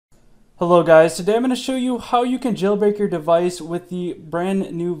Hello guys, today I'm going to show you how you can jailbreak your device with the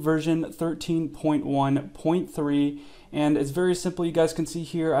brand new version 13.1.3, and it's very simple. You guys can see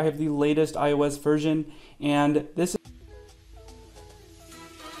here I have the latest iOS version, and this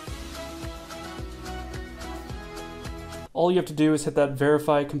all you have to do is hit that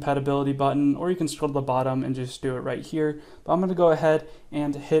verify compatibility button, or you can scroll to the bottom and just do it right here. But I'm going to go ahead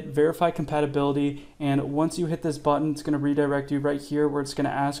and hit verify compatibility, and once you hit this button, it's going to redirect you right here where it's going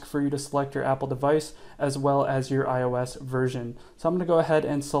to ask for you to select your Apple device as well as your iOS version. So I'm going to go ahead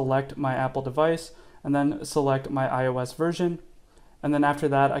and select my Apple device and then select my iOS version. And then after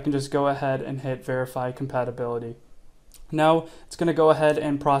that, I can just go ahead and hit verify compatibility. Now it's going to go ahead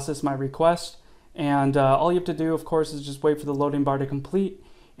and process my request. And all you have to do, of course, is just wait for the loading bar to complete.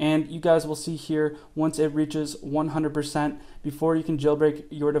 And you guys will see here, once it reaches 100%, before you can jailbreak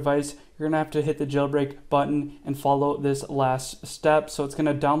your device, you're going to have to hit the jailbreak button and follow this last step. So it's going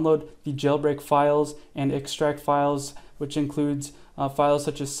to download the jailbreak files and extract files, which includes files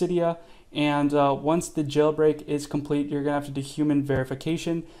such as Cydia. And once the jailbreak is complete, you're going to have to do human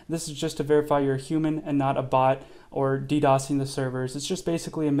verification. This is just to verify you're a human and not a bot or DDoSing the servers. It's just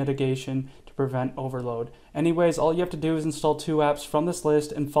basically a mitigation to prevent overload. Anyways, all you have to do is install 2 apps from this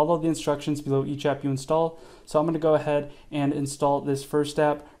list and follow the instructions below each app you install. So I'm going to go ahead and install this first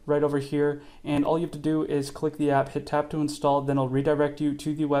app right over here, and all you have to do is click the app, hit tap to install, then it'll redirect you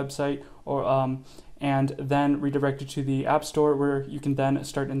to the website and then redirect you to the App Store where you can then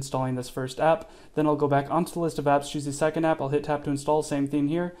start installing this first app. Then I'll go back onto the list of apps, choose the second app, I'll hit tap to install, same thing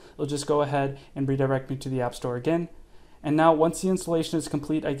here. It'll just go ahead and redirect me to the App Store again. And now once the installation is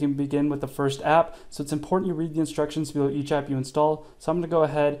complete, I can begin with the first app. So it's important you read the instructions below each app you install. So I'm going to go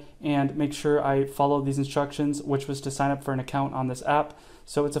ahead and make sure I follow these instructions, which was to sign up for an account on this app.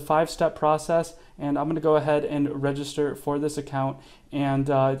 So it's a 5-step process, and I'm going to go ahead and register for this account. And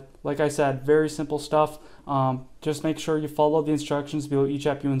like I said, very simple stuff. Just make sure you follow the instructions below each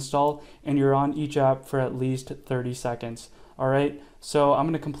app you install, and you're on each app for at least 30 seconds. All right, so I'm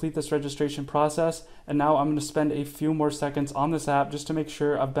going to complete this registration process, and now I'm going to spend a few more seconds on this app just to make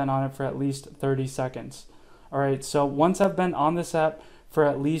sure I've been on it for at least 30 seconds. All right, so once I've been on this app for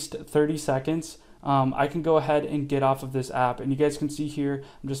at least 30 seconds, I can go ahead and get off of this app, and you guys can see here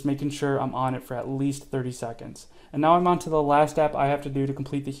I'm just making sure I'm on it for at least 30 seconds. And now I'm on to the last app I have to do to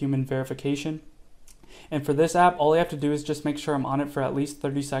complete the human verification. And for this app, all I have to do is just make sure I'm on it for at least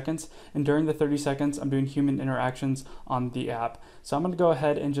 30 seconds. And during the 30 seconds, I'm doing human interactions on the app. So I'm going to go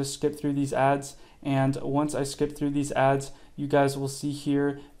ahead and just skip through these ads. And once I skip through these ads, you guys will see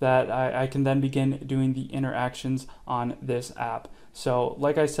here that I can then begin doing the interactions on this app. So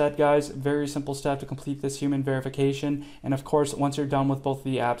like I said, guys, very simple step to complete this human verification. And of course, once you're done with both of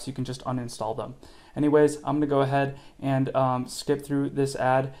the apps, you can just uninstall them. Anyways, I'm going to go ahead and skip through this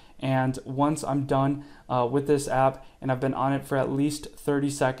ad. And once I'm done with this app and I've been on it for at least 30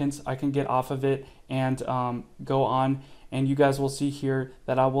 seconds, I can get off of it and go on. And you guys will see here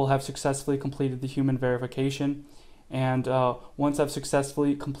that I will have successfully completed the human verification. And once I've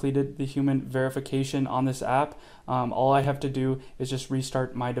successfully completed the human verification on this app, all I have to do is just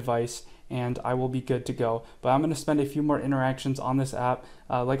restart my device and I will be good to go. But I'm going to spend a few more interactions on this app.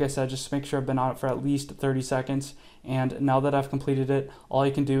 Like I said, just to make sure I've been on it for at least 30 seconds. And now that I've completed it, all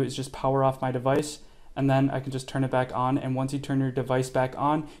I can do is just power off my device, and then I can just turn it back on. And once you turn your device back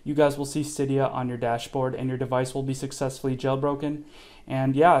on, you guys will see Cydia on your dashboard and your device will be successfully jailbroken.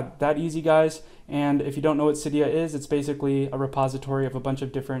 And yeah, that easy, guys. And if you don't know what Cydia is, it's basically a repository of a bunch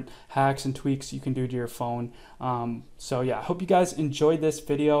of different hacks and tweaks you can do to your phone. So yeah, I hope you guys enjoyed this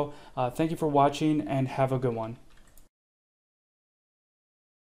video. Thank you for watching and have a good one.